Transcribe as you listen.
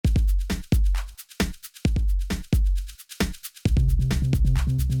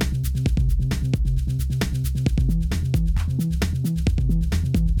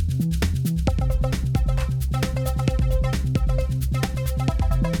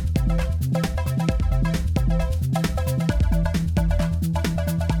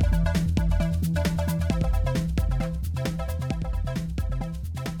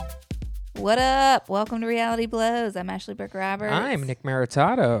What up? Welcome to Reality Blows. I'm Ashley Burke Roberts. I'm Nick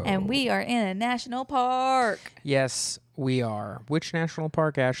Maritato. And we are in a national park. Yes, we are. Which national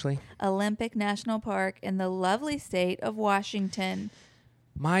park, Ashley? Olympic National Park in the lovely state of Washington.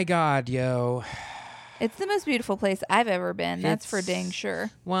 My God, yo. It's the most beautiful place I've ever been. That's for dang sure.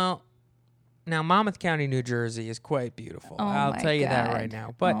 Well, now Monmouth County, New Jersey is quite beautiful. Oh I'll my tell you that God. right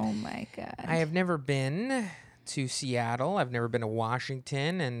now. But oh my God. I have never been to Seattle. I've never been to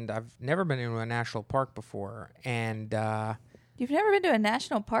Washington, and I've never been into a national park before. And You've never been to a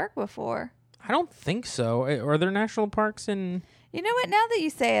national park before? I don't think so. Are there national parks in... You know what? Now that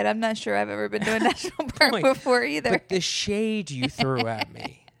you say it, I'm not sure I've ever been to a national park Like, before either. But the shade you threw at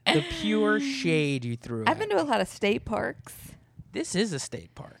me. The pure shade you threw I've at been me. to a lot of state parks. This is a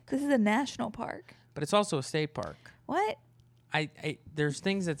state park, This is a national park. but it's also a state park. What? There's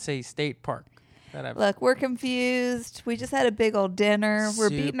things that say state park that I've... Look, we're confused. We just had a big old dinner. We're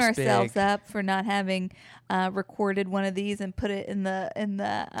beating Soup's ourselves big. up for not having recorded one of these and put it in the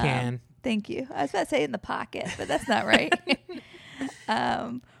Can. Thank you. I was about to say in the pocket, but that's not right.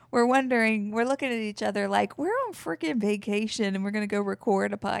 We're wondering. We're looking at each other like we're on freaking vacation and we're gonna go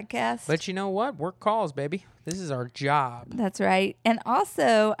record a podcast. But you know what? Work calls, baby. This is our job. That's right. And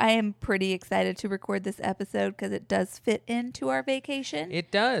also, I am pretty excited to record this episode because it does fit into our vacation. It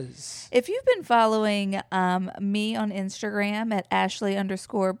does. If you've been following me on Instagram at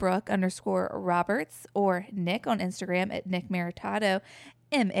Ashley_Brooke_Roberts or Nick on Instagram at Nick Maritato,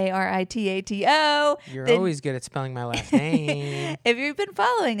 Maritato. You're then always good at spelling my last name. if you've been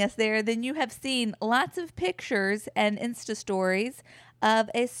following us there, then you have seen lots of pictures and Insta stories of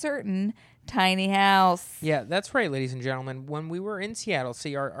a certain tiny house. Yeah, that's right, ladies and gentlemen. When we were in Seattle,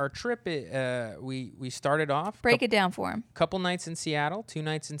 see, our trip, we started off... Break it down for him. Couple nights in Seattle, 2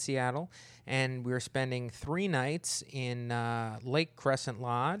 nights in Seattle, and we were spending 3 nights in Lake Crescent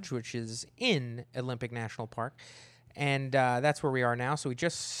Lodge, which is in Olympic National Park, and that's where we are now. So we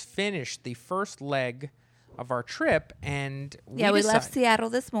just finished the first leg of our trip, and We left Seattle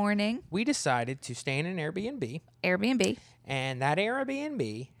this morning. We decided to stay in an Airbnb, and that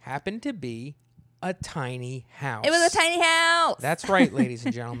Airbnb happened to be a tiny house. It was a tiny house. That's right, ladies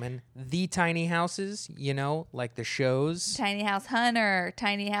and gentlemen. The tiny houses, like the shows. Tiny House Hunter,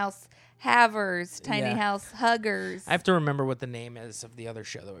 Tiny House Havers, Tiny Yeah. House Huggers. I have to remember what the name is of the other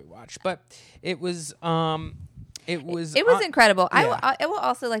show that we watched, but it was It was incredible. yeah. I will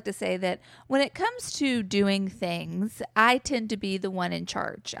also like to say that when it comes to doing things, I tend to be the one in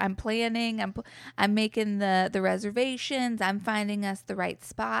charge. I'm planning. I'm making the reservations. I'm finding us the right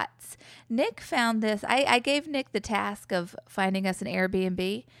spots. Nick found this. I gave Nick the task of finding us an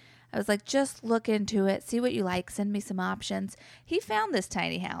Airbnb. I was like, just look into it, see what you like, send me some options. He found this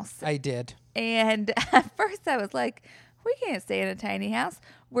tiny house. I did. And at first I was like, we can't stay in a tiny house.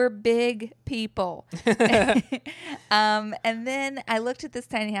 We're big people. And then I looked at this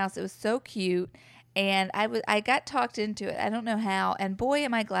tiny house. It was so cute. And I got talked into it. I don't know how. And boy,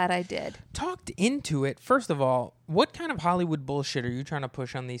 am I glad I did. Talked into it. First of all, what kind of Hollywood bullshit are you trying to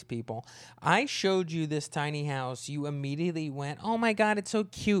push on these people? I showed you this tiny house. You immediately went, oh my God, it's so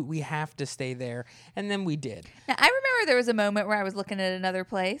cute. We have to stay there. And then we did. Now, I remember there was a moment where I was looking at another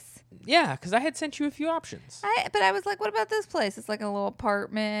place. Yeah, because I had sent you a few options. But I was like, what about this place? It's like a little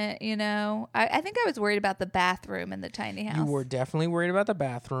apartment, I think I was worried about the bathroom in the tiny house. You were definitely worried about the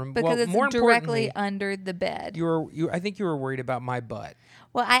bathroom. Because it's more directly importantly, under the bed. I think you were worried about my butt.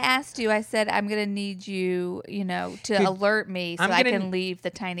 Well, I asked you, I said, I'm going to need you, to alert me so I can leave the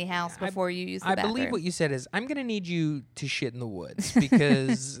tiny house before you use the bathroom. I believe what you said is, I'm going to need you to shit in the woods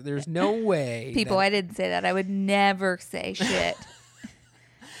because there's no way. People, I didn't say that. I would never say shit.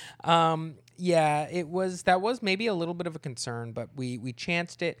 Yeah, that was maybe a little bit of a concern, but we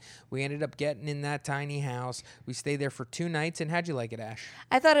chanced it. We ended up getting in that tiny house. We stayed there for 2 nights. And how'd you like it, Ash?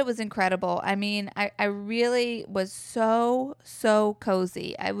 I thought it was incredible. I mean, I really was so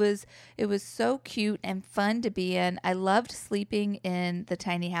cozy. It was so cute and fun to be in. I loved sleeping in the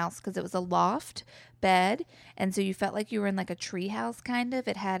tiny house because it was a loft bed, and so you felt like you were in like a tree house kind of.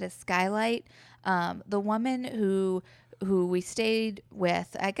 It had a skylight. The woman who we stayed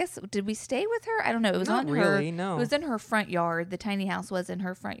with, I guess, did we stay with her? I don't know. It was Not on really, her. no. It was in her front yard. The tiny house was in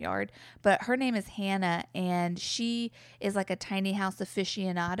her front yard, but her name is Hannah, and she is like a tiny house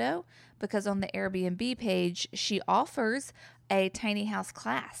aficionado because on the Airbnb page, she offers a tiny house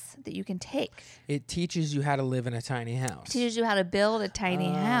class that you can take. It teaches you how to live in a tiny house. Teaches you how to build a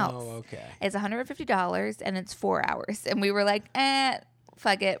tiny house. Oh, okay. It's $150 and it's 4 hours. And we were like,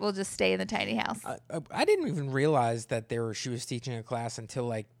 fuck it, we'll just stay in the tiny house. I didn't even realize that she was teaching a class until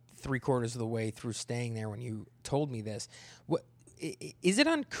like 3/4 of the way through staying there when you told me this. is it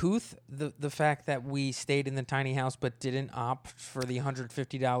uncouth the fact that we stayed in the tiny house but didn't opt for the $150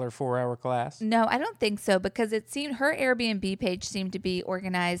 4-hour class? No, I don't think so, because it seemed her Airbnb page seemed to be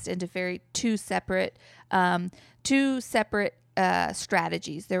organized into two separate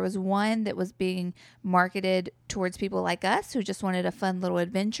strategies. There was one that was being marketed towards people like us who just wanted a fun little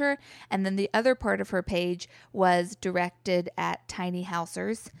adventure, and then the other part of her page was directed at tiny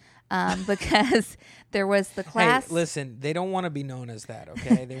housers. Because there was the class. Hey, listen, they don't want to be known as that,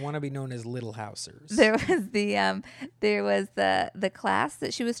 okay? They want to be known as little housers. There was the class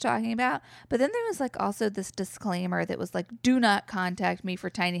that she was talking about, but then there was like also this disclaimer that was like, do not contact me for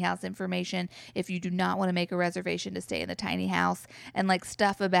tiny house information if you do not want to make a reservation to stay in the tiny house, and like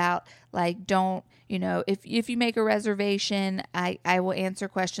stuff about like, don't, if you make a reservation, I will answer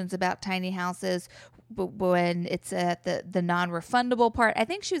questions about tiny houses. But when it's at the non-refundable part, I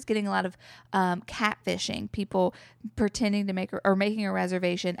think she was getting a lot of catfishing, people pretending to making a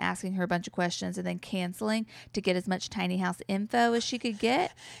reservation, asking her a bunch of questions, and then canceling to get as much tiny house info as they could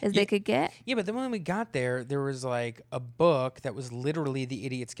get. Yeah, but then when we got there, there was like a book that was literally The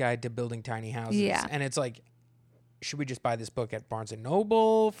Idiot's Guide to Building Tiny Houses. Yeah. And it's like, should we just buy this book at Barnes &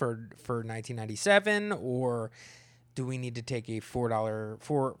 Noble for $19.97, or do we need to take a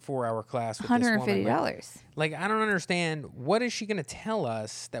 $4-hour class with this woman? $150. Like, I don't understand. What is she going to tell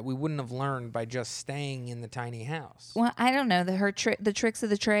us that we wouldn't have learned by just staying in the tiny house? Well, I don't know. The tricks of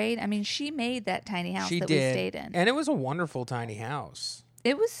the trade. I mean, she made that tiny house we stayed in. And it was a wonderful tiny house.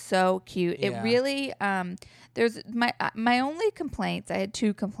 It was so cute. Yeah. It really, there's my only complaints. I had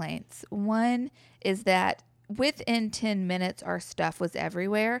two complaints. One is that within 10 minutes, our stuff was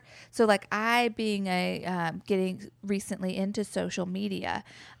everywhere. So like I being getting recently into social media,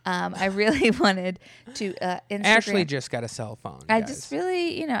 I really wanted to, Instagram. Ashley just got a cell phone. I just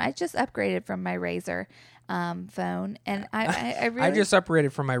really, I just upgraded from my Razr phone, and I really. I just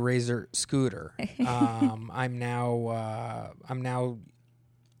upgraded from my Razr scooter. I'm now.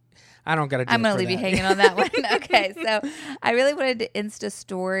 I don't got to do I'm it going to for leave you that. hanging on that one. Okay, so I really wanted to Insta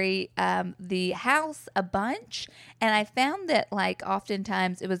story the house a bunch, and I found that like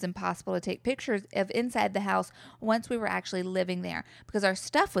oftentimes it was impossible to take pictures of inside the house once we were actually living there because our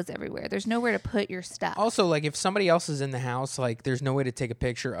stuff was everywhere. There's nowhere to put your stuff. Also, like if somebody else is in the house, like there's no way to take a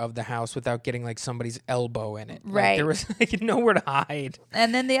picture of the house without getting like somebody's elbow in it. Right. Like, there was like nowhere to hide.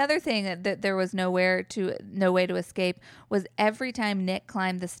 And then the other thing that there was no way to escape was every time Nick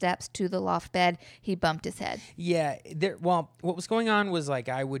climbed the steps to the loft bed, he bumped his head. Yeah. What was going on was like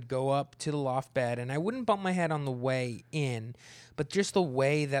I would go up to the loft bed and I wouldn't bump my head on the way in, but just the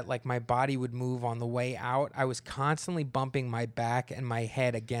way that like my body would move on the way out, I was constantly bumping my back and my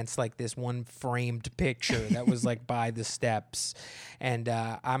head against like this one framed picture that was like by the steps. And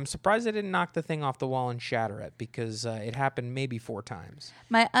I'm surprised I didn't knock the thing off the wall and shatter it because it happened maybe 4 times.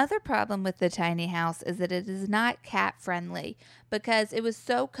 My other problem with the tiny house is that it is not cat friendly because it was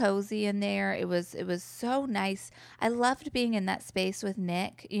so cozy in there. It was so nice. I loved being in that space with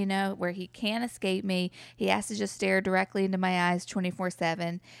Nick, where he can't escape me. He has to just stare directly into my eyes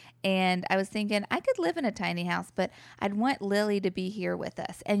 24/7. And I was thinking I could live in a tiny house, but I'd want Lily to be here with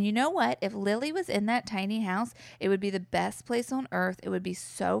us. And you know what? If Lily was in that tiny house, it would be the best place on earth. It would be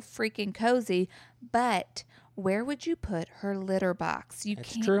so freaking cozy. But where would you put her litter box?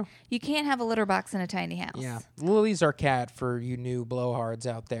 That's true. You can't have a litter box in a tiny house. Yeah. Lily's our cat for you new blowhards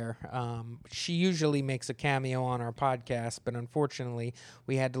out there. She usually makes a cameo on our podcast, but unfortunately,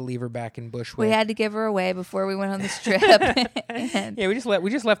 we had to leave her back in Bushwick. We had to give her away before we went on this trip. Yeah, we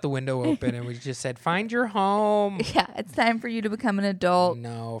just left the window open and we just said, "Find your home." Yeah, it's time for you to become an adult.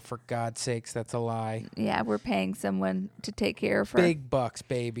 No, for God's sakes, that's a lie. Yeah, we're paying someone to take care of her. Big bucks,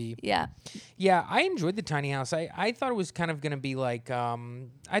 baby. Yeah. Yeah, I enjoyed the tiny house. I thought it was kind of going to be like,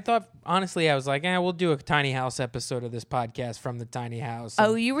 I thought, honestly, I was like, we'll do a tiny house episode of this podcast from the tiny house.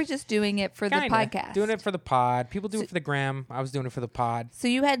 Oh, you were just doing it for Kinda, the podcast. Doing it for the pod. People do it for the gram. I was doing it for the pod. So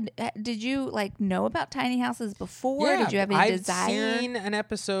did you like know about tiny houses before? Yeah, Did you have any desire? I've seen an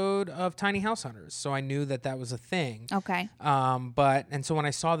episode of Tiny House Hunters, so I knew that was a thing. Okay. And so when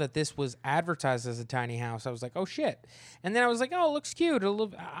I saw that this was advertised as a tiny house, I was like, oh shit. And then I was like, oh, it looks cute.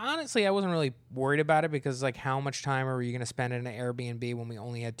 Honestly, I wasn't really worried about it because like how much time are you going to spend in an Airbnb when we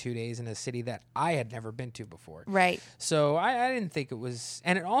only had 2 days in a city that I had never been to before? Right. So I didn't think it was,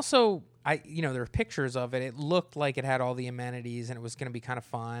 and it also, there were pictures of it. It looked like it had all the amenities and it was going to be kind of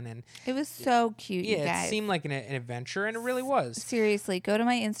fun. And it was so cute, you yeah, guys. it seemed like an adventure, and it really was. Seriously, go to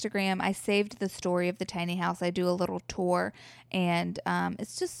my Instagram. I saved the story of the tiny house. I do a little tour, and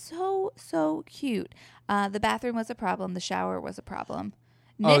it's just so, so cute. The bathroom was a problem. The shower was a problem.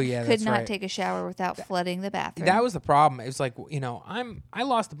 Nick yeah, could that's not right. take a shower without flooding the bathroom. That was the problem. It was like, I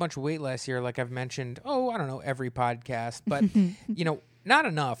lost a bunch of weight last year, like I've mentioned, I don't know, every podcast, but, not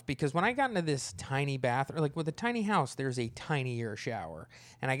enough, because when I got into this tiny bathroom, like with a tiny house, there's a tinier shower.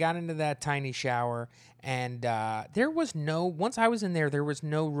 And I got into that tiny shower, and once I was in there was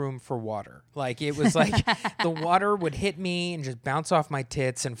no room for water. Like, it was like the water would hit me and just bounce off my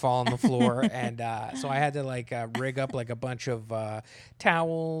tits and fall on the floor. And so I had to rig up like a bunch of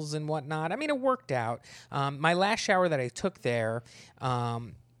towels and whatnot. I mean, it worked out. My last shower that I took there,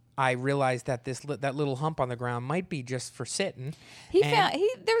 I realized that that little hump on the ground might be just for sitting. There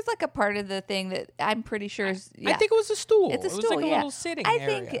was like a part of the thing that I'm pretty sure is. I think it was a stool. It's a stool. It was like a yeah. little sitting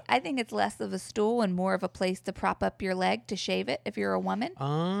area. I think it's less of a stool and more of a place to prop up your leg to shave it if you're a woman.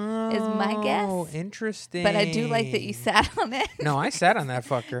 Oh, is my guess. Oh, interesting. But I do like that you sat on it. No, I sat on that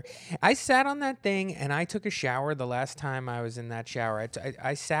fucker. I sat on that thing and I took a shower the last time I was in that shower.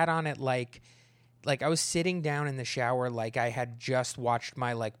 I sat on it like I was sitting down in the shower like I had just watched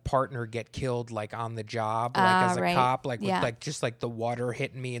my partner get killed on the job as a cop with just the water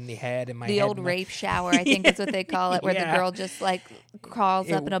hitting me in the head and my head. The old rape shower, I think is what they call it, where the girl just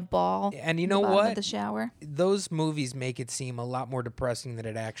crawls up in a ball. And you know what? Of the shower. Those movies make it seem a lot more depressing than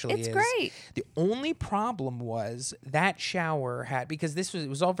it actually is. It's great. The only problem was that shower had, because it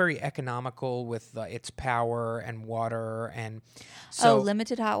was all very economical with its power and water, and so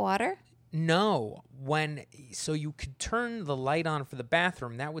limited hot water. No, so you could turn the light on for the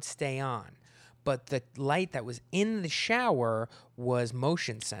bathroom, that would stay on. But the light that was in the shower was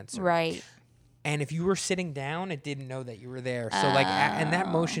motion sensor. Right. And if you were sitting down, it didn't know that you were there. So and that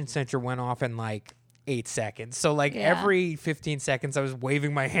motion sensor went off in 8 seconds. So every 15 seconds I was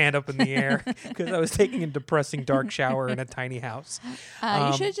waving my hand up in the air because I was taking a depressing dark shower in a tiny house.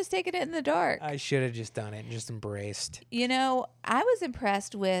 You should have just taken it in the dark. I should have just done it and just embraced. I was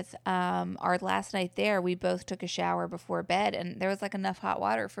impressed with our last night there. We both took a shower before bed and there was enough hot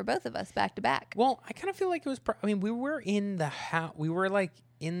water for both of us back to back. Well, I kind of feel like it was, we were in the house, we were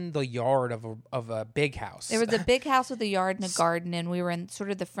in the yard of a big house. There was a big house with a yard and a garden, and we were in sort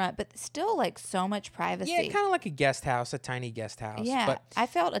of the front, but still so much privacy. Yeah, kind of like a guest house, a tiny guest house. Yeah, but I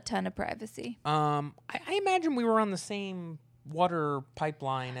felt a ton of privacy. I imagine we were on the same water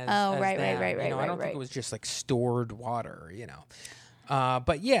pipeline as right. I don't think it was just stored water,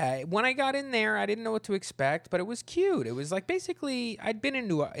 But yeah, when I got in there, I didn't know what to expect, but it was cute. It was basically, I'd been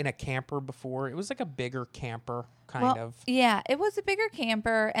in a camper before. It was a bigger camper, kind of. Yeah, it was a bigger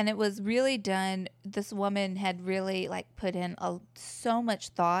camper, and it was really done. This woman had really put in so much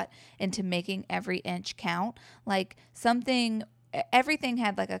thought into making every inch count. Everything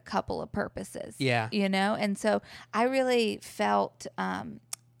had a couple of purposes. Yeah. And so I really felt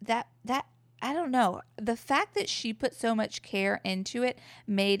that I don't know. The fact that she put so much care into it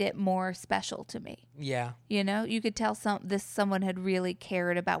made it more special to me. Yeah. You could tell someone had really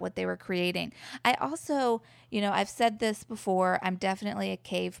cared about what they were creating. I also, I've said this before, I'm definitely a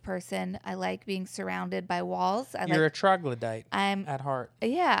cave person. I like being surrounded by walls. You're a troglodyte I'm at heart.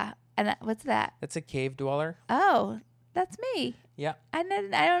 Yeah. And what's that? That's a cave dweller. Oh, that's me. Yeah. I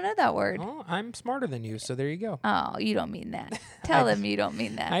don't know that word. Oh, I'm smarter than you, so there you go. Oh, you don't mean that. Tell them you don't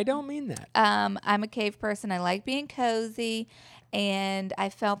mean that. I don't mean that. I'm a cave person. I like being cozy, and I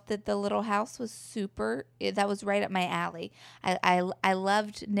felt that the little house was that was right up my alley. I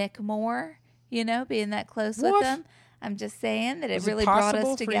loved Nick more, being that close with him. I'm just saying that it really brought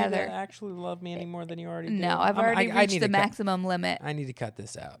us together. For you to actually love me any more than you already do? No, I've already reached the maximum limit. I need to cut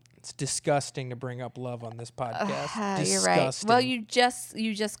this out. It's disgusting to bring up love on this podcast. You're right. Well, you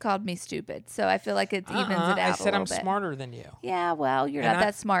just called me stupid, so I feel like it evens it out. I said I'm smarter than you. Yeah, well, you're not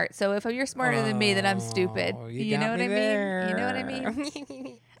that smart. So if you're smarter than me, then I'm stupid. You know what I mean? You know what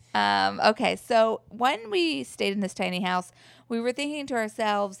I mean? Okay, so when we stayed in this tiny house, we were thinking to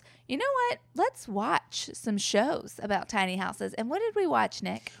ourselves, you know what? Let's watch some shows about tiny houses. And what did we watch,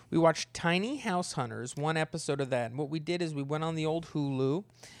 Nick? We watched Tiny House Hunters, one episode of that. And what we did is we went on the old Hulu,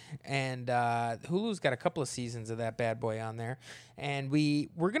 and Hulu's got a couple of seasons of that bad boy on there. And we're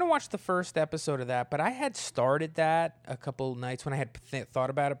going to watch the first episode of that, but I had started that a couple nights when I had thought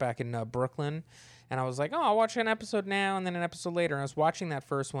about it back in Brooklyn. And I was like, I'll watch an episode now and then an episode later. And I was watching that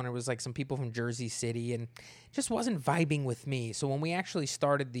first one. It was some people from Jersey City, and just wasn't vibing with me. So when we actually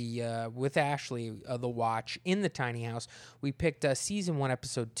started with Ashley, the watch in the tiny house, we picked season 1,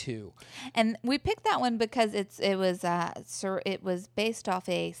 episode 2. And we picked that one because it was based off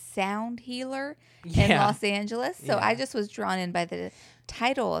a sound healer in Los Angeles. So I just was drawn in by the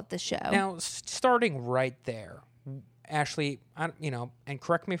title of the show. Now, starting right there, Ashley, and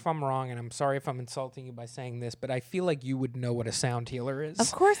correct me if I'm wrong, and I'm sorry if I'm insulting you by saying this, but I feel like you would know what a sound healer is.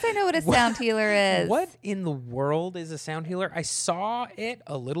 Of course I know what a sound healer is. What in the world is a sound healer? I saw it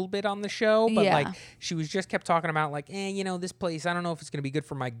a little bit on the show, but like she kept talking about like, this place, I don't know if it's going to be good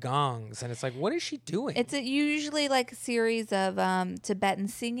for my gongs. And it's like, what is she doing? It's usually like a series of Tibetan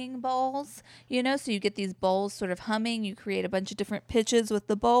singing bowls, so you get these bowls sort of humming. You create a bunch of different pitches with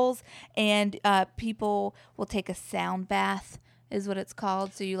the bowls, and people will take a sound bath is what it's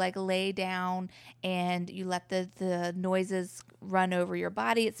called. So you like lay down and you let the noises run over your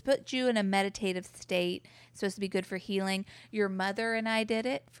body. It's put you in a meditative state. It's supposed to be good for healing. Your mother and I did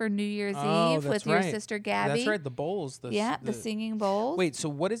it for New Year's Eve with your sister Gabby. That's right. The bowls. The singing bowls. Wait, so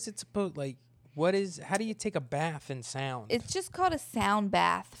what is it supposed like? How do you take a bath in sound? It's just called a sound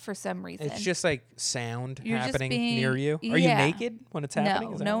bath for some reason. It's just like sound You're happening being, near you. Are you naked when it's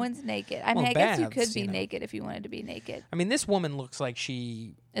happening? No one's naked. I mean, I guess you could be naked if you wanted to be naked. I mean, this woman looks like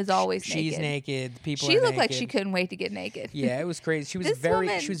she is always naked. She's naked. She looked like she couldn't wait to get naked. Yeah, it was crazy. She was very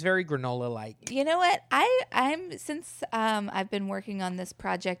granola like. You know what? Since I've been working on this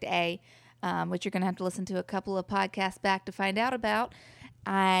Project A, which you're going to have to listen to a couple of podcasts back to find out about.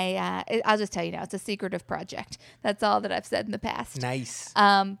 I'll just tell you now, it's a secretive project. That's all that I've said in the past. Nice.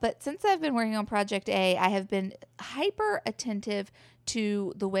 But since I've been working on Project A, I have been hyper attentive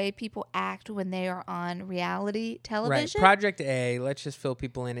to the way people act when they are on reality television. Right. Project A, let's just fill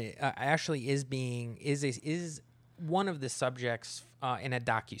people in. It actually is one of the subjects in a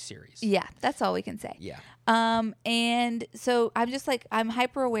docuseries. Yeah, that's all we can say. Yeah. And so I'm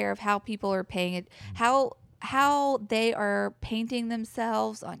hyper aware of how people are paying it, how they are painting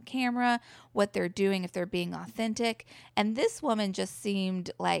themselves on camera, what they're doing, if they're being authentic. And this woman just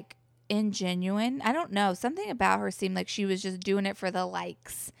seemed like ingenuine. I don't know. Something about her seemed like she was just doing it for the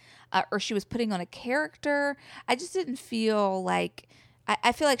likes, or she was putting on a character. I just didn't feel like,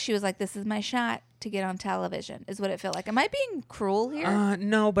 I feel like she was like, this is my shot to get on television, is what it felt like. Am I being cruel here?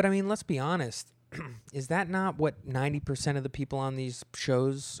 No, but I mean, let's be honest. Is that not what 90% of the people on these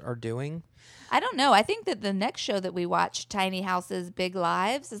shows are doing? I don't know. I think that the next show that we watched, Tiny Houses, Big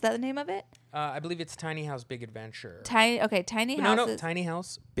Lives, is that the name of it? I believe it's Tiny House, Big Adventure. Tiny House. No, Tiny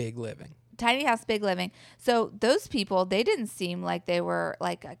House, Big Living. Tiny House, Big Living. So those people, they didn't seem like they were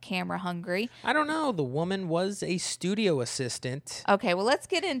like a camera hungry. I don't know. The woman was a studio assistant. Okay, well, let's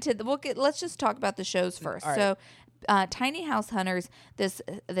get into let's just talk about the shows first. All right. So Tiny House Hunters, this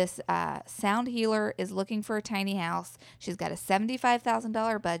sound healer is looking for a tiny house. She's got a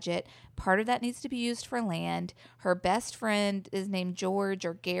 $75,000 budget. Part of that needs to be used for land. Her best friend is named George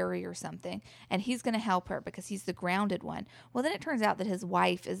or Gary or something, and he's going to help her because he's the grounded one. Well, then it turns out that his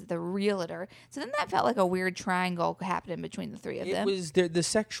wife is the realtor. So then that felt like a weird triangle happening between the three of them. It was the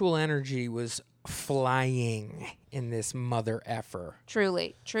sexual energy was flying in this mother effer.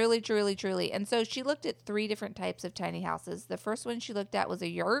 Truly, truly, truly, truly. And so she looked at 3 different types of tiny houses. The first one she looked at was a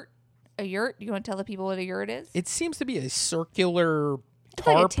yurt. A yurt? You want to tell the people what a yurt is? It seems to be a circular It's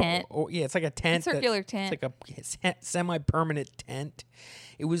tarp. like a tent. It's like a tent. A circular tent. It's like a semi-permanent tent.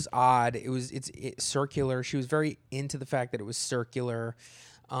 It was odd. It's circular. She was very into the fact that it was circular.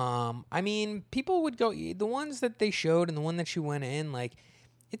 I mean, people would go, the ones that they showed and the one that she went in, like,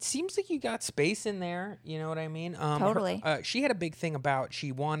 it seems like you got space in there. You know what I mean? Totally. She had a big thing about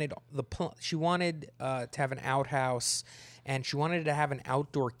she wanted to have an outhouse, and she wanted to have an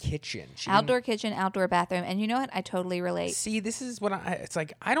outdoor kitchen. Outdoor kitchen, outdoor bathroom, and you know what? I totally relate. See, this is what it's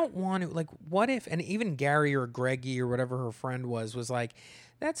like. I don't want to, like, what if? And even Gary or Greggy or whatever her friend was like,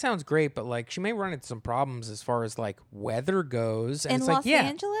 that sounds great, but like she may run into some problems as far as like weather goes. And in it's Los like, yeah,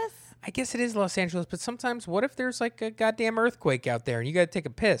 Angeles? I guess it is Los Angeles, but sometimes what if there's like a goddamn earthquake out there and you got to take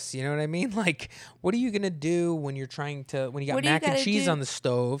a piss? You know what I mean? Like, what are you going to do when you got mac and cheese on the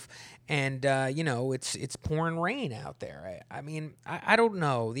stove and, it's pouring rain out there? I mean, I don't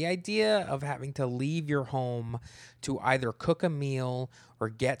know. The idea of having to leave your home to either cook a meal or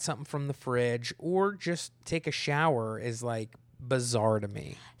get something from the fridge or just take a shower is like bizarre to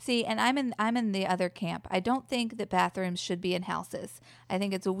me. See, and I'm in the other camp. I don't think that bathrooms should be in houses. I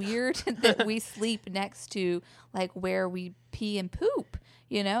think it's weird that we sleep next to like where we pee and poop,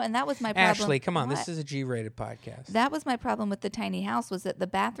 and that was my problem. Ashley, come on, What? This is a G-rated podcast. That was my problem with the tiny house, was that the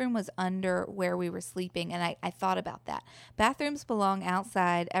bathroom was under where we were sleeping, and I thought about that. Bathrooms belong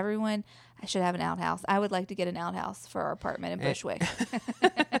outside. Everyone should have an outhouse. I would like to get an outhouse for our apartment in Bushwick.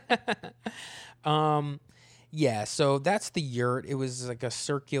 Yeah, so that's the yurt. It was like a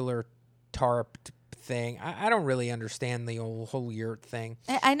circular tarp thing. I don't really understand the whole yurt thing.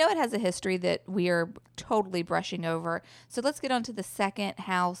 I know it has a history that we are totally brushing over. So let's get on to the second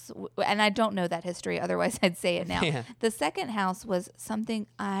house. And I don't know that history. Otherwise, I'd say it now. Yeah. The second house was something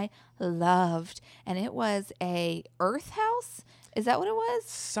I loved. And it was a earth house. Is that what it was?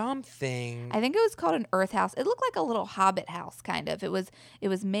 Something. I think it was called an earth house. It looked like a little hobbit house, kind of. It was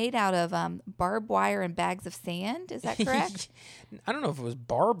made out of barbed wire and bags of sand. Is that correct? I don't know if it was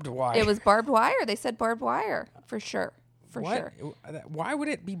barbed wire. It was barbed wire. They said barbed wire for sure. For What? sure. Why would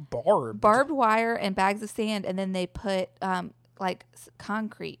it be barbed? Barbed wire and bags of sand, and then they put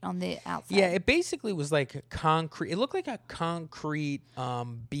concrete on the outside. Yeah, it basically was like concrete. It looked like a concrete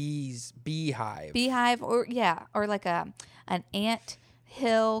beehive. Beehive, or like an ant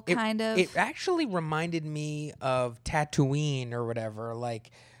hill kind of. It actually reminded me of Tatooine or whatever.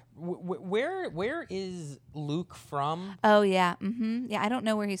 Like, where is Luke from? Oh yeah, yeah. I don't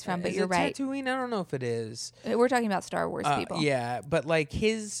know where he's from, but Is you're it right. Tatooine? I don't know if it is. We're talking about Star Wars people. Yeah, but like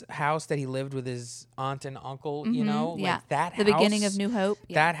his house that he lived with his aunt and uncle, you know, yeah. like that The house, beginning of New Hope.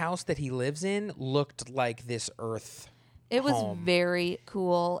 Yeah. That house that he lives in looked like this Earth. It was home. very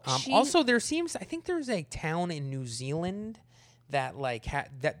cool. Also, I think there's a town in New Zealand that like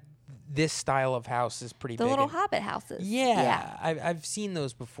that this style of house is pretty the big. little hobbit houses. Yeah. I've seen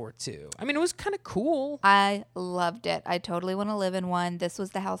those before too. I mean, it was kind of cool. I loved it. I totally want to live in one. This was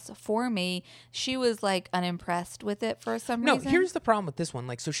the house for me. She was like unimpressed with it for some reason. No, here's the problem with this one.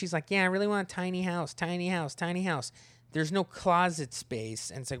 Like, so she's like, yeah, I really want a tiny house, tiny house, tiny house. There's no closet space.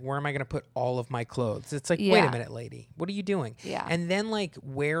 And it's like, where am I going to put all of my clothes? It's like, wait Yeah. a minute, lady. What are you doing? Yeah. And then, like,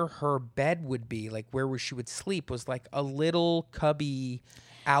 where her bed would be, like, where she would sleep was like a little cubby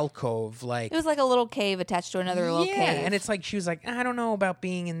alcove. Like, It was like a little cave attached to another little yeah. cave. And it's like, she was like, I don't know about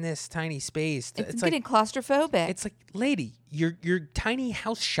being in this tiny space. It's like, getting claustrophobic. it's like, lady, you're tiny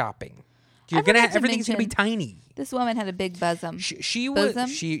house shopping. I You're gonna forgot to everything's gonna be mention- tiny. This woman had a big bosom. She Bosom?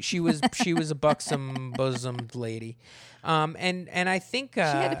 was she was a buxom bosomed lady, and I think She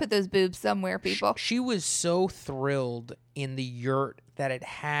had to put those boobs somewhere, people. she was so thrilled in the yurt that it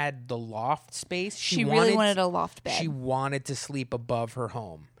had the loft space. She really wanted a loft bed. She wanted to sleep above her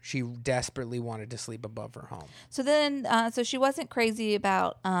home. She desperately wanted to sleep above her home. So then, so she wasn't crazy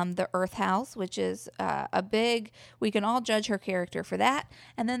about the Earth House, which is we can all judge her character for that.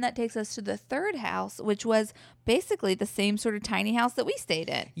 And then that takes us to the third house, which was basically the same sort of tiny house that we stayed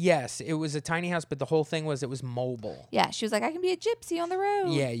in. Yes, it was a tiny house, but the whole thing was it was mobile. Yeah, she was like, I can be a gypsy on the road.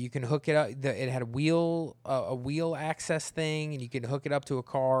 Yeah, you can hook it up. It had a wheel access thing, and you can hook it up to a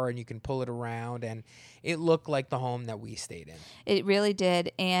car, and you can pull it around, and it looked like the home that we stayed in. It really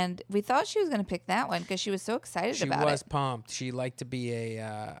did. And we thought she was going to pick that one because she was so excited She about was it. pumped. She liked to be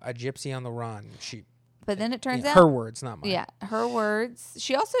a gypsy on the run. But then it turns out. Her words, not mine. Yeah, her words.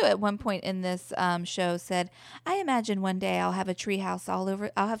 She also, at one point in this show, said, "I imagine one day I'll have a treehouse all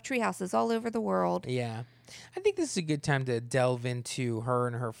over. I'll have tree houses all over the world." Yeah. I think this is a good time to delve into her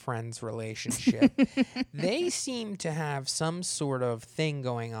and her friend's relationship. They seem to have some sort of thing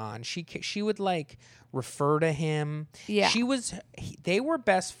going on. She would like refer to him. Yeah. They were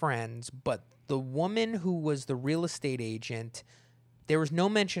best friends, but the woman who was the real estate agent, there was no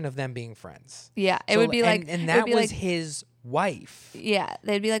mention of them being friends. Yeah, it So- would be like, and it that would be was like, his wife. yeah,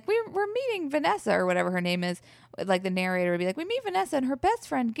 they'd be like, we're meeting Vanessa or whatever her name is. Like the narrator would be like, we meet Vanessa and her best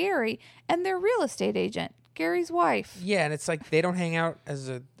friend Gary and their real estate agent, Gary's wife. Yeah, and it's like they don't hang out as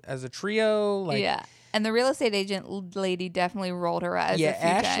a trio. Like, Yeah, and the real estate agent lady definitely rolled her eyes. yeah, a few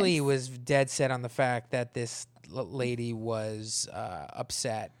Ashley times. was dead set on the fact that this lady was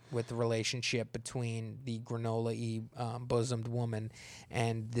upset with the relationship between the granola-y bosomed woman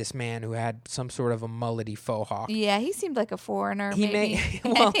and this man who had some sort of a mullety faux hawk. Yeah, he seemed like a foreigner. He maybe. may, I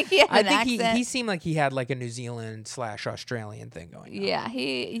well, think he had I an think accent. he seemed like he had like a New Zealand / Australian thing going on. Yeah,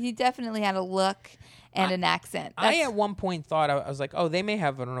 he definitely had a look and an accent. I That's- at one point thought I was like, oh, they may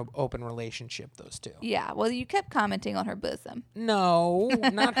have an open relationship, those two. yeah, well, you kept commenting on her bosom. No,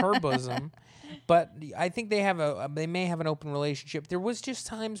 not her bosom. But I think they may have an open relationship. There was just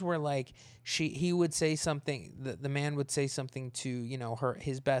times where like he would say something, the man would say something to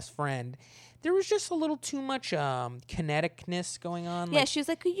his best friend. There was just a little too much kineticness going on. Yeah, like, she was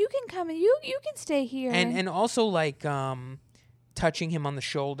like, you can come and you can stay here. and also like touching him on the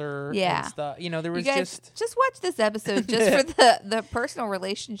shoulder. Yeah. and stuff. There was you guys just watch this episode just for the personal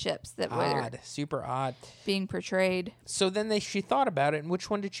relationships that were odd, super odd. being portrayed. So then she thought about it, and which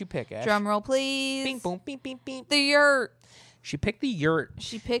one did she pick? Ash? Drum roll, please. Bing boom, bing bing bing. The yurt. She picked the yurt.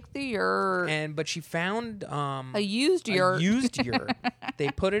 She picked the yurt. But she found a used yurt. A used yurt. They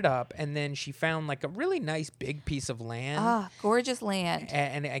put it up, and then she found like a really nice big piece of land. Gorgeous land.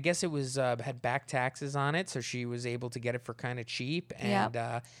 And I guess it was had back taxes on it, so she was able to get it for kind of cheap.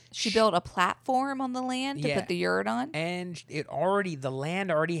 And she built a platform on the land to put the yurt on. And the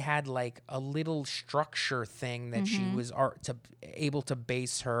land already had like a little structure thing that she was able to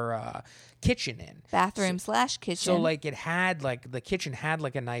base her kitchen in. Bathroom / kitchen. So like it had like the kitchen had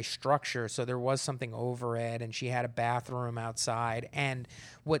like a nice structure, so there was something over it, and she had a bathroom outside. And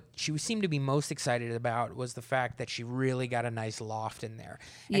what she seemed to be most excited about was the fact that she really got a nice loft in there.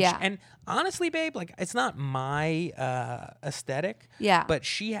 And and honestly, babe, like it's not my aesthetic. Yeah. But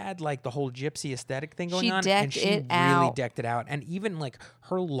she had like the whole gypsy aesthetic thing going on, and she really decked it out. And even like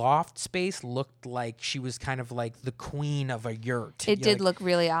her loft space looked like she was kind of like the queen of a yurt. It did look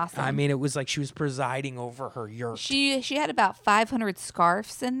really awesome. I mean, it was like she was presiding over her yurt. She had about 500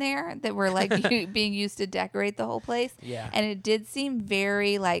 scarves in there that were like being used to decorate the whole place. Yeah. And it did seem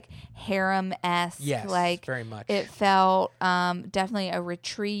very like harem-esque. Yes, like very much. It felt definitely a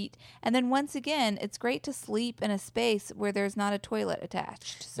retreat. And then once again, it's great to sleep in a space where there's not a toilet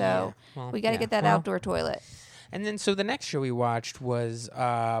attached. So we got to get that outdoor toilet. And then so the next show we watched was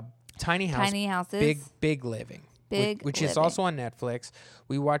Tiny House. Tiny Houses. Big Living. Which is also on Netflix.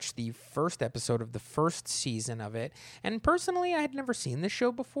 We watched the first episode of the first season of it. And personally, I had never seen this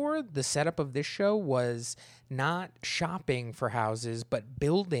show before. The setup of this show was not shopping for houses, but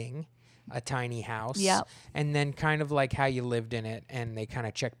building a tiny house. Yep. And then kind of like how you lived in it, and they kind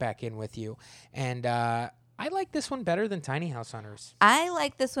of check back in with you. And I like this one better than Tiny House Hunters. I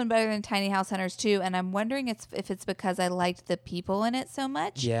like this one better than Tiny House Hunters too, and I'm wondering if it's because I liked the people in it so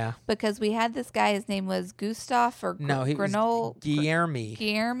much. Yeah. Because we had this guy, his name was Gustav or was Guillermo.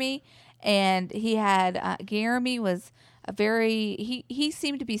 Guillermo, and he had Guillermo was a very he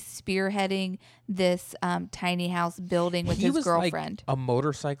seemed to be spearheading this tiny house building with his girlfriend. Like a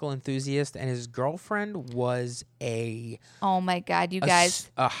motorcycle enthusiast, and his girlfriend was oh my God, you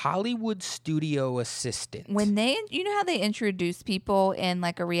guys, a Hollywood studio assistant. When you know how they introduce people in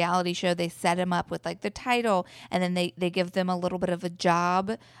like a reality show, they set them up with like the title, and then they give them a little bit of a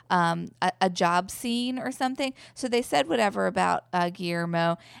job, a job scene or something. So they said whatever about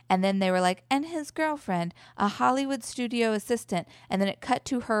Guillermo, and then they were like, and his girlfriend, a Hollywood studio assistant, and then it cut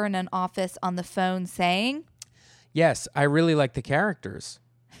to her in an office on the phone saying, yes, I really like the characters.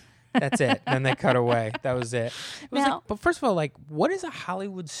 That's it. Then they cut away. That was it. But first of all, like, what is a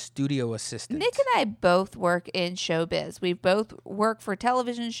Hollywood studio assistant? Nick and I both work in showbiz. We both work for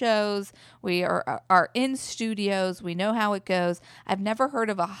television shows. We are in studios. We know how it goes. I've never heard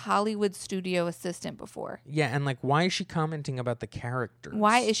of a Hollywood studio assistant before. Yeah, and like, why is she commenting about the characters?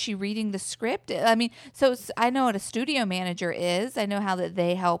 Why is she reading the script? I mean, so I know what a studio manager is. I know how that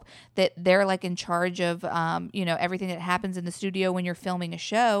they help, that they're like in charge of, everything that happens in the studio when you're filming a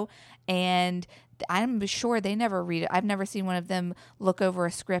show. And I'm sure they never read it. I've never seen one of them look over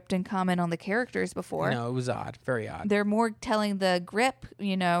a script and comment on the characters before. No, it was odd. Very odd. They're more telling the grip,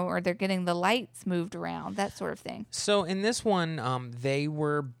 or they're getting the lights moved around, that sort of thing. So in this one, they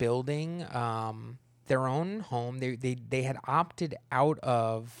were building their own home. They had opted out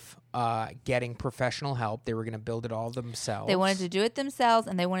of getting professional help. They were going to build it all themselves. They wanted to do it themselves,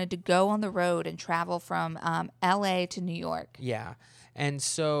 and they wanted to go on the road and travel from L.A. to New York. Yeah. And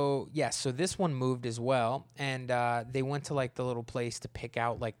so this one moved as well, and they went to like the little place to pick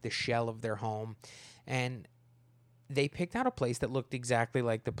out like the shell of their home, and they picked out a place that looked exactly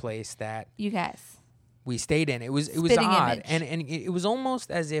like the place that you guys we stayed in. It was odd, and it was almost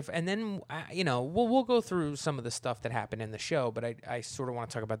as if. And then we'll go through some of the stuff that happened in the show, but I sort of want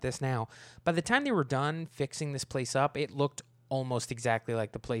to talk about this now. By the time they were done fixing this place up, it looked almost exactly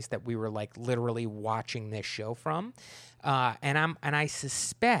like the place that we were like literally watching this show from. And I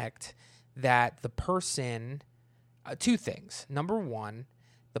suspect that the person, two things. Number one,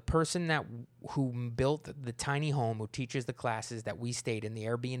 the person who built the tiny home, who teaches the classes that we stayed in, the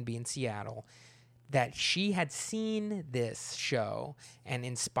Airbnb in Seattle, that she had seen this show and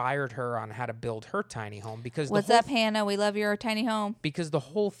inspired her on how to build her tiny home. Because what's up, Hannah? We love your tiny home. Because the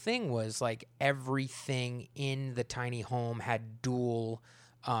whole thing was like everything in the tiny home had dual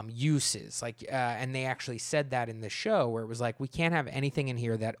uses. And they actually said that in the show, where it was like, we can't have anything in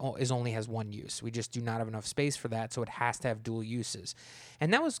here that only has one use. We just do not have enough space for that, so it has to have dual uses.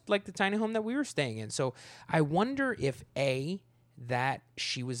 And that was like the tiny home that we were staying in. So I wonder if that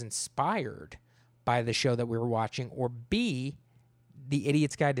she was inspired by the show that we were watching, or B, The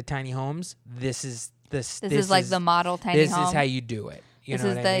Idiot's Guide to Tiny Homes. This is like the model tiny home. This is how you do it. This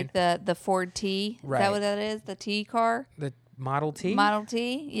is like the Ford T. Is that what that is? The T car? Model T. Model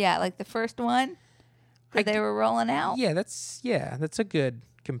T. Yeah, like the first one that they were rolling out. Yeah, that's a good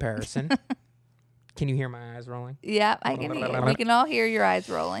comparison. Can you hear my eyes rolling? Yeah, I can hear. We can all hear your eyes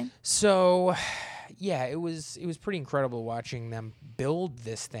rolling. So, yeah, it was pretty incredible watching them build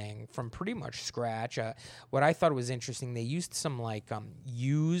this thing from pretty much scratch. What I thought was interesting, they used some like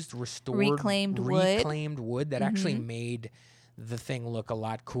used, restored, reclaimed wood that actually made the thing look a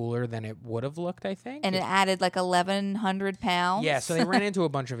lot cooler than it would have looked, I think. And it added like 1,100 pounds. Yeah, so they ran into a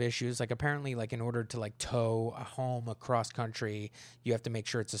bunch of issues. Like apparently, like in order to like tow a home across country, you have to make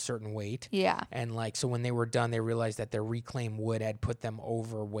sure it's a certain weight. Yeah. And like, so when they were done, they realized that their reclaimed wood had put them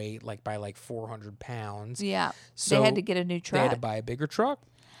overweight, like by like 400 pounds. Yeah. So they had to get a new truck. They had to buy a bigger truck.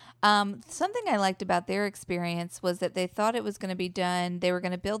 Something I liked about their experience was that they thought it was going to be done. They were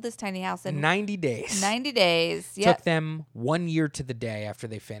going to build this tiny house in 90 days. 90 days. Yep. Took them 1 year to the day after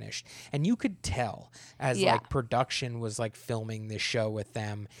they finished. And you could tell as like production was like filming this show with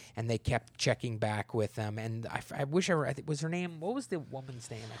them, and they kept checking back with them. And I wish was her name, what was the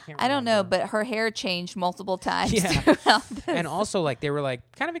woman's name? I don't know, but her hair changed multiple times. Yeah. And also like they were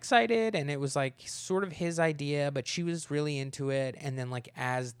like kind of excited, and it was like sort of his idea, but she was really into it. And then like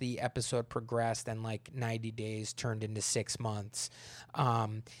as the episode progressed and like 90 days turned into 6 months,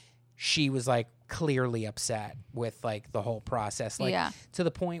 she was like clearly upset with like the whole process, like to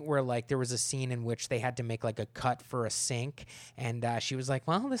the point where like there was a scene in which they had to make like a cut for a sink, and she was like,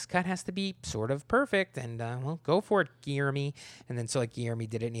 well, this cut has to be sort of perfect, and well, go for it, Guillermy. And then so like Guillermy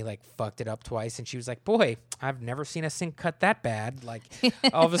did it, and he like fucked it up twice, and she was like, boy, I've never seen a sink cut that bad. Like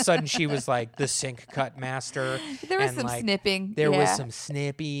all of a sudden she was like the sink cut master. There was some snipping. There was some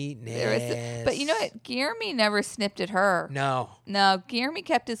snippiness. But you know what? Guillermy never snipped at her. No, Guillermy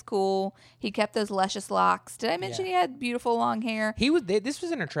kept his cool. He kept those luscious locks. Did I mention he had beautiful long hair? This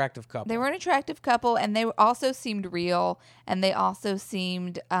was an attractive couple. They were an attractive couple, and they also seemed real, and they also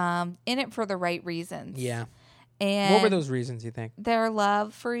seemed in it for the right reasons. Yeah. And what were those reasons, you think? Their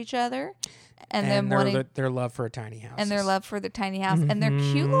love for each other. And their love for a tiny house. And their love for the tiny house. And their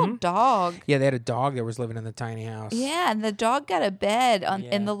cute little dog. Yeah, they had a dog that was living in the tiny house. Yeah, and the dog got a bed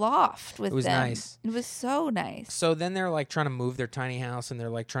in the loft with them. It was nice. It was so nice. So then they're like trying to move their tiny house, and they're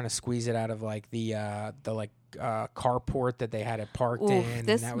like trying to squeeze it out of like the carport that they had it parked in.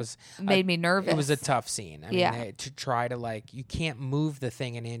 This and that was made me nervous. It was a tough scene. I mean, to try to like, you can't move the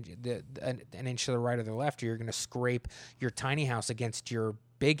thing an inch to the right or the left, or you're going to scrape your tiny house against your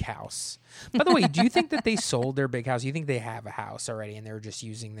big house. By the way, do you think that they sold their big house? You think they have a house already and they're just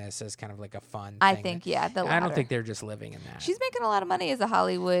using this as kind of like a fun thing? I think, the latter. I don't think they're just living in that. She's making a lot of money as a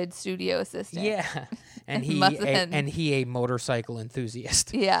Hollywood studio assistant. Yeah. And he a motorcycle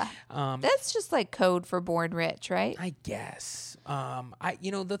enthusiast. Yeah. That's just like code for born rich, right? I guess.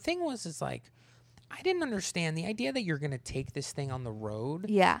 The thing is like, I didn't understand the idea that you're going to take this thing on the road.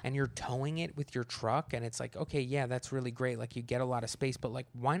 Yeah. And you're towing it with your truck. And it's like, okay, yeah, that's really great. Like you get a lot of space, but like,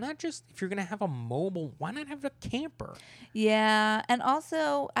 why not just, if you're going to have a mobile, why not have a camper? Yeah. And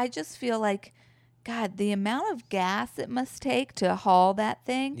also I just feel like, God, the amount of gas it must take to haul that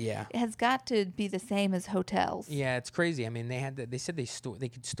thing has got to be the same as hotels. Yeah, it's crazy. I mean, they said they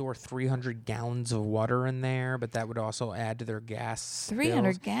could store 300 gallons of water in there, but that would also add to their gas.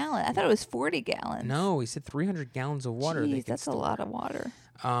 300 gallons? I thought it was 40 gallons. No, he said 300 gallons of water. Jeez, that's a lot of water.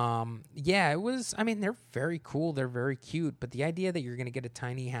 Yeah, it was. I mean, they're very cool. They're very cute. But the idea that you're going to get a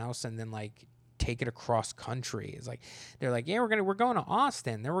tiny house and then like take it across country is like, they're like, yeah, we're going to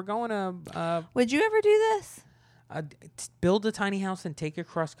Austin. Then we're going to. Would you ever do this? Build a tiny house and take it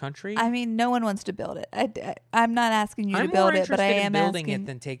cross country? I mean, no one wants to build it. I'm not asking you to build it, but I am building asking. it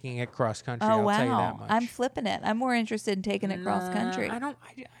than taking it cross country. Oh, I'll tell you that much. I'm flipping it. I'm more interested in taking it cross country.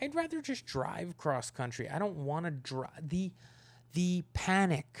 I'd rather just drive cross country. I don't want to drive. The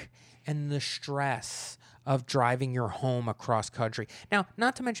panic and the stress of driving your home across country. Now,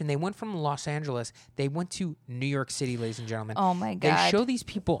 not to mention, they went from Los Angeles, they went to New York City, ladies and gentlemen. Oh, my God. They show these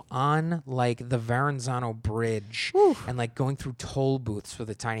people on, like, the Verrazano Bridge and, like, going through toll booths for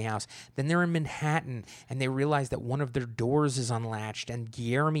the tiny house. Then they're in Manhattan, and they realize that one of their doors is unlatched, and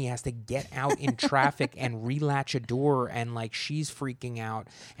Guillermy has to get out in traffic and relatch a door, and, like, she's freaking out.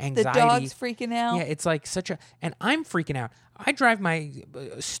 Anxiety. The dog's freaking out. Yeah, it's, like, and I'm freaking out. I drive my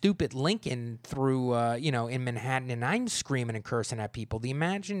at Lincoln through, in Manhattan, and I'm screaming and cursing at people. Do you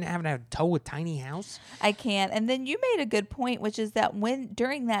imagine having to tow a tiny house? I can't. And then you made a good point, which is that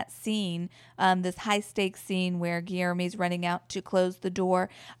during that scene, this high stakes scene where Guillermo's running out to close the door,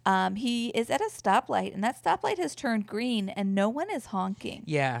 he is at a stoplight, and that stoplight has turned green, and no one is honking.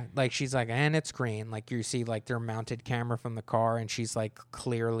 Yeah, like she's like, and it's green. Like you see, like their mounted camera from the car, and she's like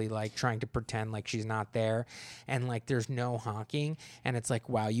clearly like trying to pretend like she's not there, and like there's no honking, and it's like,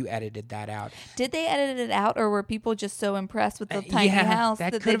 wow, you edited that out. Did they edit it out, or were people just so impressed with the tiny house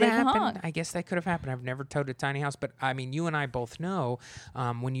that could they have didn't happened. honk? I guess that could have happened. I've never towed a tiny house, but I mean, you and I both know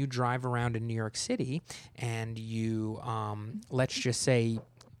when you drive around in New York City and you, let's just say,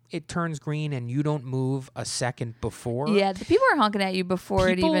 it turns green and you don't move a second before. Yeah, the people are honking at you before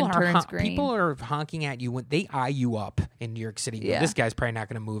it even turns green. People are honking at you when they eye you up in New York City. Yeah. This guy's probably not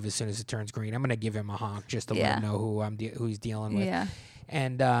going to move as soon as it turns green. I'm going to give him a honk just to let him know who he's dealing with. Yeah.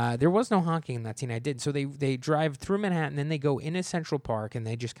 And there was no honking in that scene. I did. So they drive through Manhattan, then they go into Central Park, and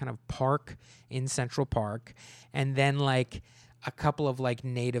they just kind of park in Central Park, and then like a couple of like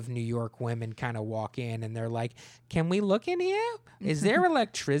native New York women kind of walk in, and they're like, "Can we look in here? Is there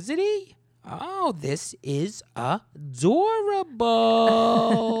electricity? Oh, this is adorable."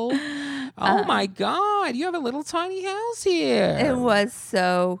 Oh my God! You have a little tiny house here. It was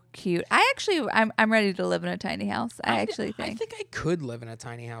so cute. I'm ready to live in a tiny house. I think I could live in a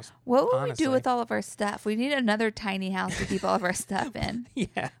tiny house. What would honestly. we do with all of our stuff? We need another tiny house to keep all of our stuff in.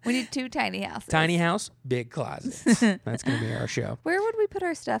 Yeah, we need 2 tiny houses. Tiny house, big closets. That's gonna be our show. Where would we put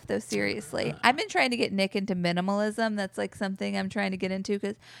our stuff, though? Seriously, I've been trying to get Nick into minimalism. That's like something I'm trying to get into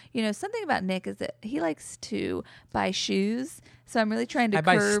because something about Nick is that he likes to buy shoes. So I'm really trying to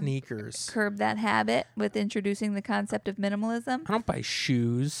buy sneakers. Curb that habit with introducing the concept of minimalism. I don't buy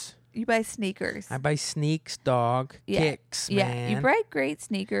shoes. You buy sneakers. I buy sneaks, dog, kicks, man. Yeah, you buy great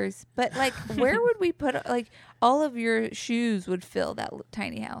sneakers. But, like, where would we put, like, all of your shoes would fill that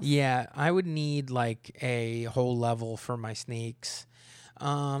tiny house? Yeah, I would need, like, a whole level for my sneaks.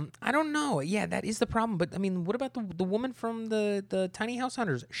 I don't know. Yeah, that is the problem. But I mean, what about the woman from the Tiny House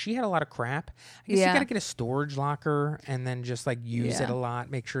Hunters? She had a lot of crap. I guess you got to get a storage locker and then just like use it a lot.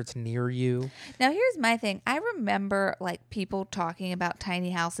 Make sure it's near you. Now, here's my thing. I remember like people talking about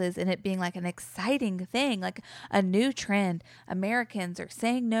tiny houses and it being like an exciting thing, like a new trend. Americans are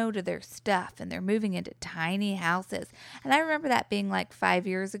saying no to their stuff and they're moving into tiny houses. And I remember that being like 5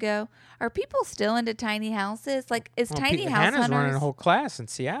 years ago. Are people still into tiny houses? Like, is Tiny House Hannah's Hunters running a whole class in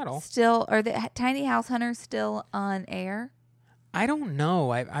Seattle. Are the Tiny House Hunters still on air? I don't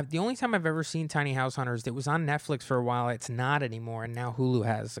know. The only time I've ever seen Tiny House Hunters, it was on Netflix for a while. It's not anymore, and now Hulu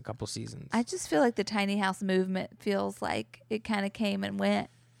has a couple seasons. I just feel like the tiny house movement feels like it kind of came and went.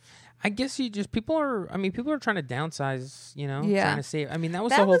 I guess people are trying to downsize, trying to save. I mean, that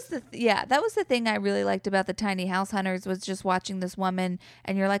was the thing I really liked about the Tiny House Hunters was just watching this woman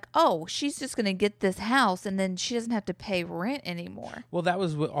and you're like, oh, she's just going to get this house and then she doesn't have to pay rent anymore. Well, that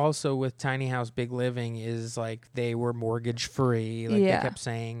was also with Tiny House Big Living is like they were mortgage free. Like they kept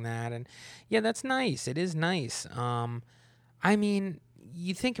saying that. And yeah, that's nice. It is nice. I mean,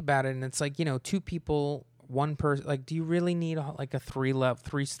 you think about it and it's like, 2 people, one person, like, do you really need like a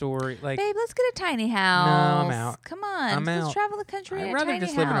 3-story? Like, babe, let's get a tiny house. No, I'm out. Come on, let's travel the country. I'd rather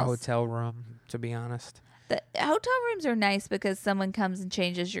just live in a hotel room, to be honest. The hotel rooms are nice because someone comes and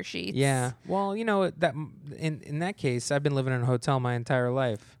changes your sheets. Yeah, well, that in that case, I've been living in a hotel my entire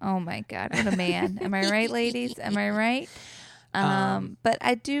life. Oh my God, what a man! Am I right, ladies? Am I right? But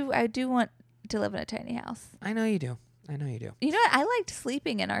I do want to live in a tiny house. I know you do. You know what? I liked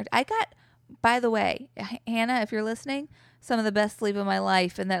sleeping in I got. By the way, Hannah, if you're listening, some of the best sleep of my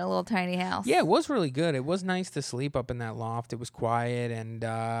life in that little tiny house. Yeah, it was really good. It was nice to sleep up in that loft. It was quiet and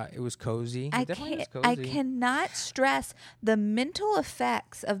it was cozy. I cannot stress the mental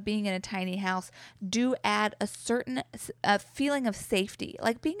effects of being in a tiny house do add a certain feeling of safety,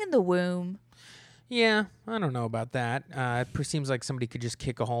 like being in the womb. Yeah, I don't know about that. It seems like somebody could just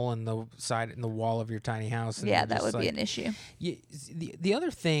kick a hole in the wall of your tiny house. Yeah, that would be an issue. Yeah, the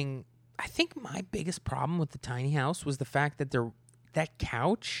other thing, I think my biggest problem with the tiny house was the fact that that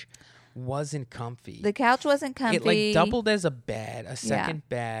couch wasn't comfy. The couch wasn't comfy. It like doubled as a bed, a second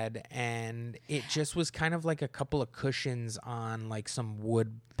bed, and it just was kind of like a couple of cushions on like some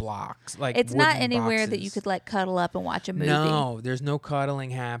wood blocks. Like it's not anywhere boxes. That you could like cuddle up and watch a movie. No, there's no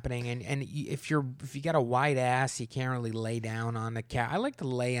cuddling happening, and if you got a wide ass, you can't really lay down on the couch. I like to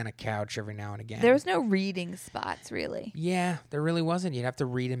lay on a couch every now and again. There was no reading spots really. Yeah, there really wasn't. You'd have to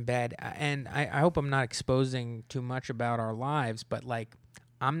read in bed, and I hope I'm not exposing too much about our lives, but like,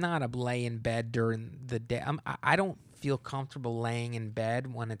 I'm not a lay in bed during the day. I don't feel comfortable laying in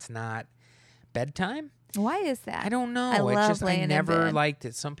bed when it's not bedtime. Why is that? I don't know. I love just laying I in never bed. liked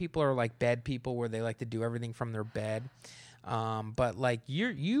it. Some people are like bed people where they like to do everything from their bed. But like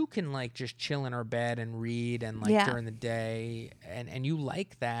you can like just chill in our bed and read and like Yeah. during the day and you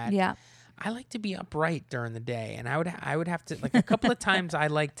like that. Yeah. I like to be upright during the day, and I would have to like a couple of times I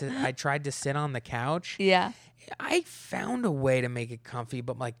tried to sit on the couch. Yeah. I found a way to make it comfy,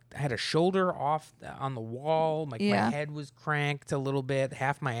 but like I had a shoulder off on the wall, like Yeah. my head was cranked a little bit,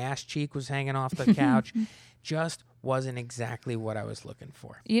 half my ass cheek was hanging off the couch. Just wasn't exactly what I was looking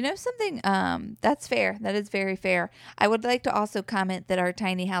for. You know something? That's fair. That is very fair. I would like to also comment that our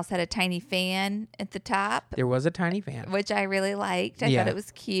tiny house had a tiny fan at the top, There was a tiny fan. which I really liked. I Yeah. thought it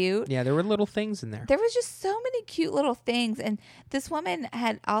was cute. Yeah, there were little things in there. There was just so many cute little things. And this woman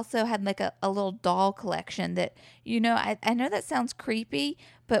had also had like a little doll collection that, I know that sounds creepy,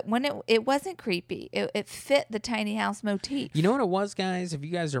 but when it wasn't creepy, it fit the tiny house motif. You know what it was, guys? If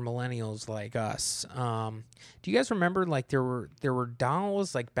you guys are millennials like us, do you guys remember like there were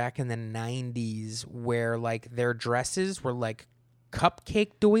dolls like back in the 90s where like their dresses were like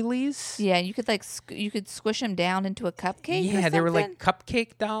cupcake doilies? Yeah, you could you could squish them down into a cupcake. Yeah, or they were like something.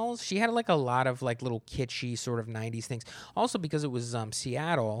 cupcake dolls. She had like a lot of like little kitschy sort of 90s things. Also because it was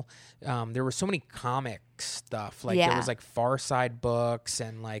Seattle, there were so many comic stuff. Like there Yeah. was like Far Side books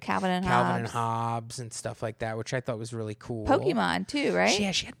and like Calvin and Hobbes and stuff like that, which I thought was really cool. Pokemon too, right?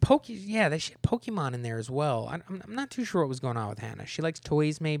 Yeah, she had she had Pokemon in there as well. I'm not too sure what was going on with Hannah. She likes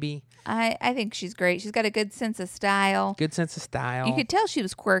toys, maybe. I think she's great. She's got a good sense of style. Good sense of style. You could tell she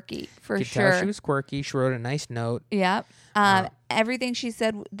was quirky for Could sure. tell she was quirky. She wrote a nice note. Yep. Everything she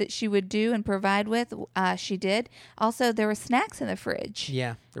said that she would do and provide with, she did. Also, there were snacks in the fridge.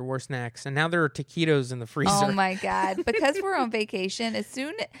 Yeah, there were snacks, and now there are taquitos in the freezer. Oh my God. Because we're on vacation,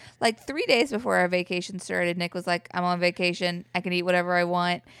 like 3 days before our vacation started, Nick was like, I'm on vacation. I can eat whatever I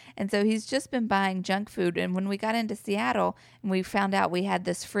want. And so he's just been buying junk food. And when we got into Seattle and we found out we had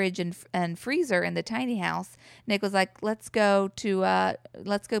this fridge and freezer in the tiny house, Nick was like, let's go get I some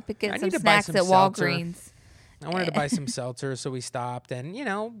need to buy snacks some at seltzer. Walgreens. I wanted to buy some seltzer, so we stopped. And,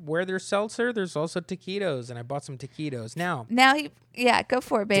 where there's seltzer, there's also taquitos. And I bought some taquitos. Now, Now go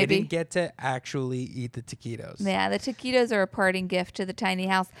for it, baby. didn't get to actually eat the taquitos. Yeah, the taquitos are a parting gift to the tiny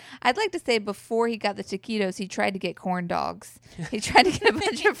house. I'd like to say before he got the taquitos, he tried to get corn dogs. He tried to get a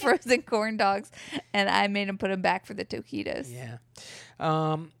bunch of frozen corn dogs, and I made him put them back for the taquitos. Yeah.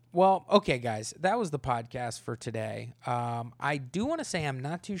 Well, okay, guys, that was the podcast for today. I do want to say I'm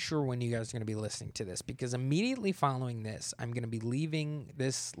not too sure when you guys are going to be listening to this because immediately following this, I'm going to be leaving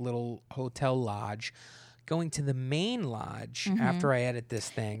this little hotel lodge, going to the main lodge after I edit this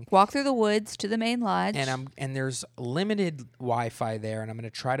thing. Walk through the woods to the main lodge. And there's limited Wi-Fi there, and I'm going to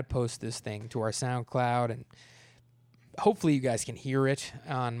try to post this thing to our SoundCloud, and hopefully you guys can hear it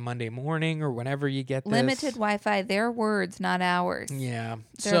on Monday morning or whenever you get this. Limited Wi-Fi, their words, not ours. Yeah.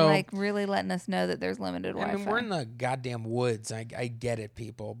 They're like really letting us know that there's limited Wi-Fi. I mean, we're in the goddamn woods. I get it,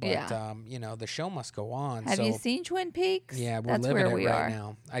 people. But, Yeah. the show must go on. Have you seen Twin Peaks? Yeah, we're That's living where it we right are.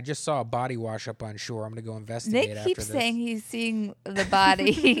 now. I just saw a body wash up on shore. I'm going to go investigate Nick after keeps this. saying he's seeing the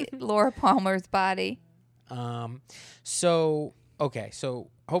body, Laura Palmer's body. So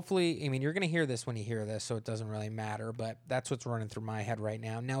hopefully, I mean, you're going to hear this when you hear this, so it doesn't really matter, but that's what's running through my head right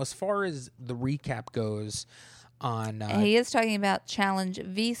now. Now, as far as the recap goes on He is talking about Challenge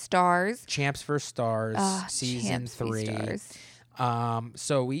V Stars. Champs vs. Stars season Champs v 3. Stars.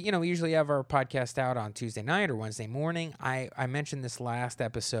 So we usually have our podcast out on Tuesday night or Wednesday morning. I mentioned this last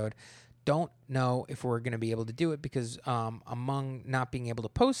episode. Don't know if we're going to be able to do it because among not being able to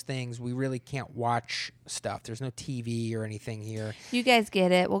post things, we really can't watch stuff. There's no TV or anything here. You guys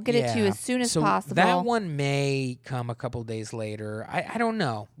get it. We'll get it to you as soon as possible. That one may come a couple days later. I don't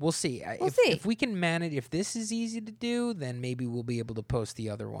know. We'll see. We'll see. If we can manage, if this is easy to do, then maybe we'll be able to post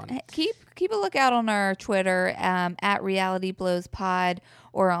the other one. Keep a lookout on our Twitter at Reality Blows Pod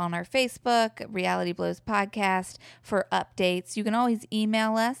or on our Facebook, Reality Blows Podcast, for updates. You can always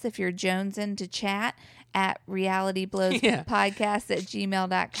email us if you're jonesing to chat at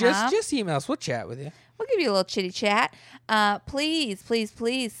realityblowspodcast@gmail.com. Just email us. We'll chat with you. We'll give you a little chitty chat. Please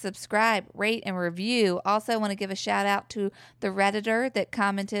subscribe, rate, and review. Also, I want to give a shout out to the Redditor that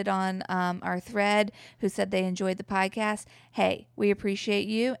commented on our thread who said they enjoyed the podcast. Hey, we appreciate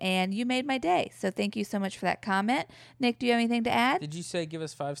you, and you made my day. So thank you so much for that comment. Nick, do you have anything to add? Did you say give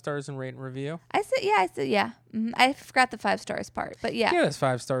us 5 stars and rate and review? I said yeah. I forgot the 5 stars part, but yeah. Give us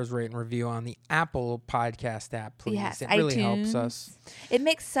 5 stars, rate and review on the Apple Podcast app, please. Yes, it really iTunes. helps us. It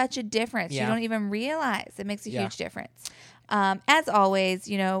makes such a difference. Yeah. You don't even realize. It makes a Yeah. huge difference. As always,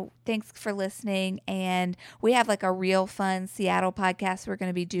 thanks for listening. And we have like a real fun Seattle podcast we're going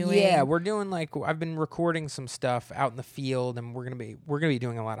to be doing. Yeah, we're doing I've been recording some stuff out in the field, and we're gonna be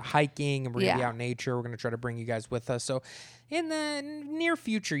doing a lot of hiking, and we're gonna be out in nature. We're gonna try to bring you guys with us. So in the near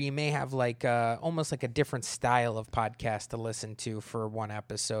future, you may have almost like a different style of podcast to listen to for one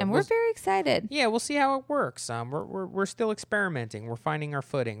episode. And we're very excited. Yeah, we'll see how it works. We're still experimenting. We're finding our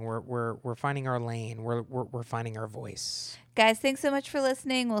footing. We're finding our lane. We're finding our voice. Guys, thanks so much for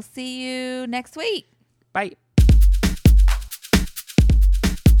listening. We'll see you next week. Bye.